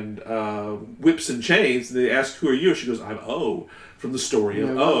and whips and chains. And they ask, "Who are you?" She goes, "I'm O from the story of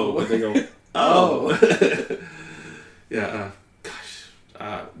O." And they go, "Oh." Yeah.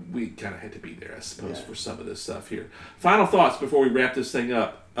 We kind of had to be there, I suppose, for some of this stuff here. Final thoughts before we wrap this thing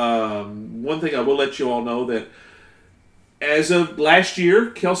up. One thing I will let you all know that as of last year,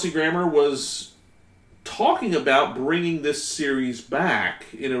 Kelsey Grammer was talking about bringing this series back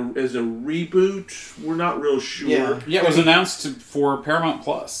as a reboot. We're not real sure. Yeah, it was announced for Paramount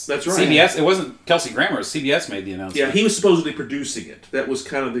Plus. That's right. CBS. It wasn't Kelsey Grammer. CBS made the announcement. Yeah, he was supposedly producing it. That was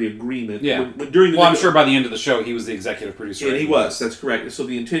kind of the agreement. Yeah. During the I'm sure by the end of the show, he was the executive producer. Yeah, he was. That's correct. So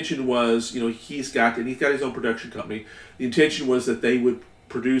the intention was, he's got his own production company. The intention was that they would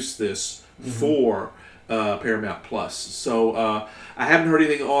produce this for Paramount Plus. So I haven't heard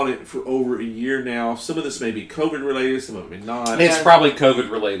anything on it for over a year now. Some of this may be COVID related, some of it may not. It's probably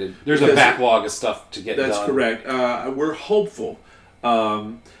COVID related. There's a backlog of stuff to get done. That's correct. We're hopeful.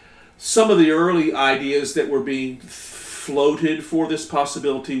 Some of the early ideas that were being floated for this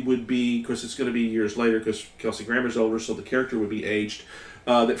possibility would be, of course it's going to be years later because Kelsey Grammer's older, so the character would be aged,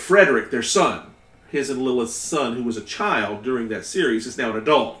 that Frederick, their son, his and Lilith's son, who was a child during that series, is now an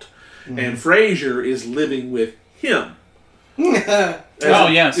adult. And Frasier is living with him. Yes.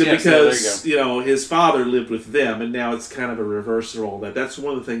 Because his father lived with them, and now it's kind of a reversal of that. That's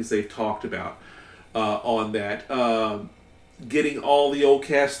one of the things they've talked about on that. Getting all the old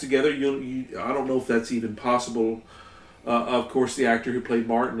cast together, I don't know if that's even possible. Of course, the actor who played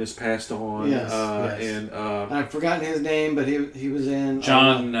Martin has passed on. Yes. And I've forgotten his name, but he was in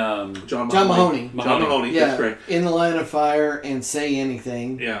John Mahoney. John Mahoney, Yeah, that's correct. In the Line of Fire and Say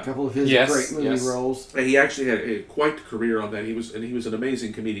Anything. Yeah. A couple of his great movie roles. And he actually had quite a career on that. He was an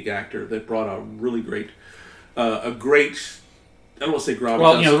amazing comedic actor that brought a really great, I don't want to say gravitas.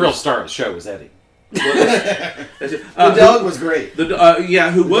 Well, the real star of the show was Eddie. The dog was great.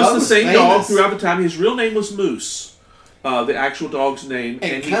 Who was the same famous. dog throughout the time. His real name was Moose. The actual dog's name,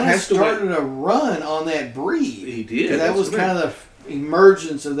 and he kind of started away. a run on that breed. He did. That was kind of the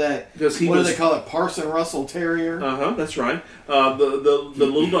emergence of that. What do they call it? Parson Russell Terrier. That's right. The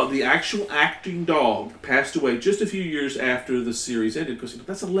little dog, the actual acting dog, passed away just a few years after the series ended because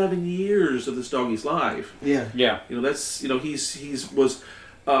that's 11 years of this doggy's life. Yeah. That's he's was.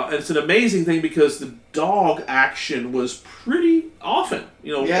 And it's an amazing thing because the dog action was pretty often.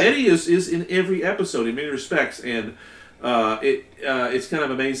 Eddie is in every episode in many respects, and it's kind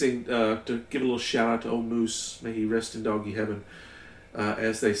of amazing to give a little shout out to old Moose. May he rest in doggy heaven,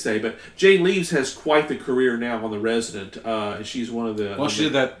 as they say. But Jane Leeves has quite the career now on The Resident, and she's one of the. Well, she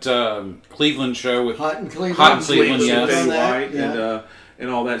did that Cleveland show with Hot in Cleveland. Hot in Cleveland, yes. yes. White and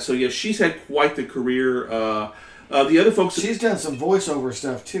all that. So she's had quite the career. The other folks... She's done some voiceover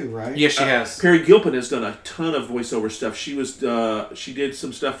stuff too, right? Yes, she has. Perry Gilpin has done a ton of voiceover stuff. She did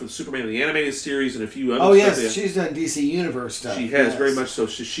some stuff with Superman the Animated Series and a few other stuff. Oh, yes. She's done DC Universe stuff. She has, very much so.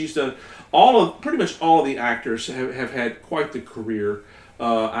 She's done... pretty much all of the actors have had quite the career.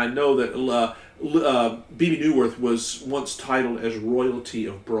 I know that Bebe Neuwirth was once titled as royalty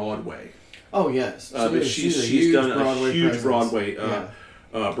of Broadway. Oh, yes. But she's done a huge Broadway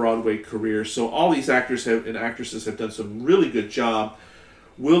career. So all these actors and actresses have done some really good job.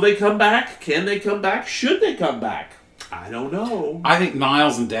 Will they come back? Can they come back? Should they come back? I don't know. I think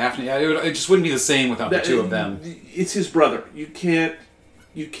Niles and Daphne, it just wouldn't be the same without the two of them. It's his brother. You can't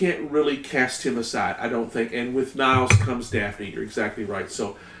really cast him aside, I don't think. And with Niles comes Daphne. You're exactly right.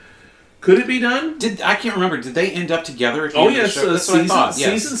 So could it be done? I can't remember. Did they end up together? Oh, yes. That's what I thought. Yes.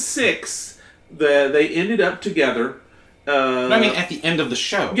 Season 6, they ended up together. At the end of the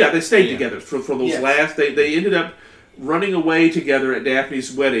show. Yeah, they stayed together for those last. They ended up running away together at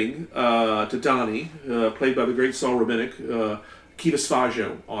Daphne's wedding to Donnie, played by the great Saul Rubinek, Kiva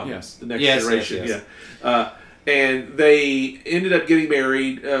Sfaggio on The Next Generation. Yes. And they ended up getting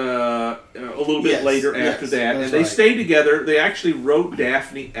married a little bit later after that, and they stayed together. They actually wrote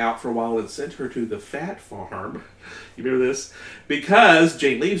Daphne out for a while and sent her to the Fat Farm. You remember this? Because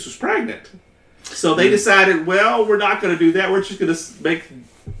Jane Leeves was pregnant. So they decided, well, we're not going to do that. We're just going to make,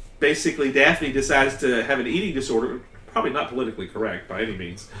 basically, Daphne decides to have an eating disorder. Probably not politically correct by any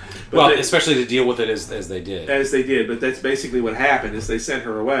means. But especially to deal with it as they did. As they did, but that's basically what happened, is they sent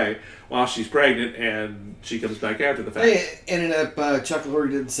her away while she's pregnant, and she comes back after the fact. They ended up, Chuck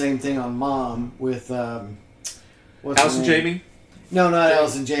Lorre did the same thing on Mom with, Allison Janney? No, not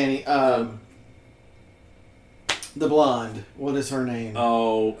Allison Janney. The blonde. What is her name?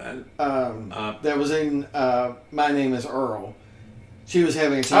 Oh. That was in My Name is Earl. She was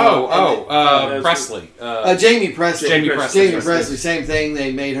having a child. Presley. Jamie Presley. Jamie Presley. Same thing.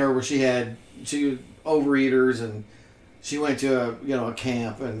 They made her where she had she was overeaters, and she went to a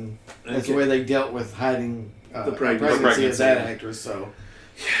camp, and that's the Okay. way they dealt with hiding The pregnancy of that actress. So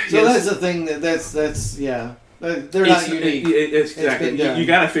that's the thing that's yeah. They're not unique. It's been exactly. done. You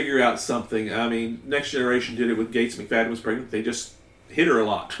got to figure out something. I mean, Next Generation did it with Gates McFadden was pregnant. They just hit her a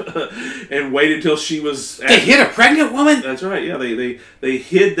lot and waited till she was. They hit a pregnant woman. That's right. Yeah, they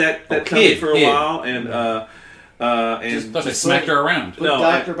hid that tummy for a while, and Just they smacked her around. Put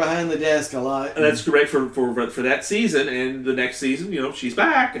Doctor behind the desk a lot. That's correct for that season, and the next season, she's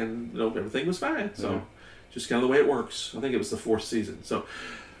back, and everything was fine. So, just kind of the way it works. I think it was the 4th season. So,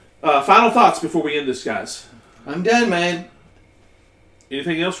 final thoughts before we end this, guys. I'm done, man.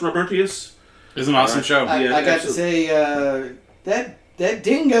 Anything else, Robertius? It's an awesome show. I got to say that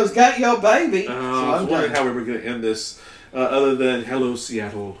dingo's got your baby. So I was I'm wondering done. how we were going to end this, other than "Hello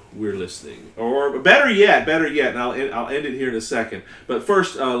Seattle, we're listening," or better yet, and I'll end it here in a second. But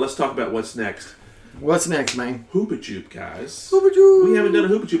first, let's talk about what's next. What's next, man? Hoopajoop, guys. Hoopajoop. We haven't done a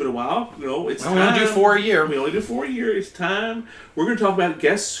Hoopajoop in a while. It's We time. only do 4 a year. We only do 4 a year. It's time. We're going to talk about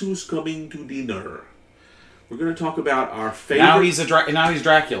Guess Who's Coming to Dinner. We're going to talk about our favorite. Now he's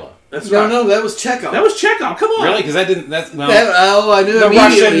Dracula. That's right. No, that was Chekhov. That was Chekhov. Come on. Really? Because that didn't. That's well. I knew the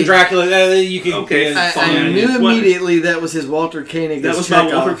immediately. Russian Dracula. You can. Okay, yeah, fine. I knew What- immediately that was his Walter Koenig. That as was my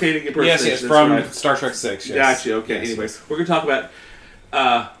Chekhov. Walter Koenig impersonation. Yes, That's from right. Star Trek 6. Yes. Gotcha. Okay. Yes, Anyway, yes. we're going to talk about,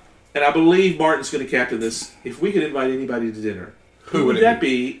 and I believe Martin's going to captain this. If we could invite anybody to dinner, who would that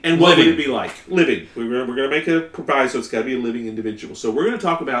be, and what would it be like? Living. We're going to make a proviso. It's got to be a living individual. So we're going to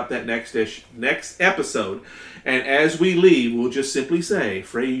talk about that next episode. And as we leave, we'll just simply say,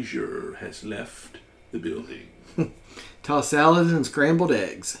 Frasier has left the building. Toss salads and scrambled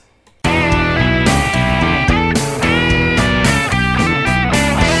eggs.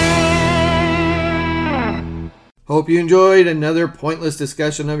 Hope you enjoyed another pointless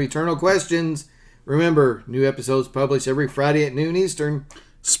discussion of eternal questions. Remember, new episodes published every Friday at noon Eastern.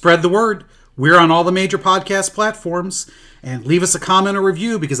 Spread the word. We're on all the major podcast platforms. And leave us a comment or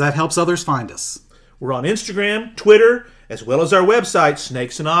review because that helps others find us. We're on Instagram, Twitter, as well as our website,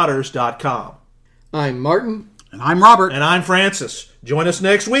 snakesandotters.com. I'm Martin. And I'm Robert. And I'm Francis. Join us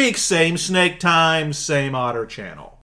next week, same snake time, same otter channel.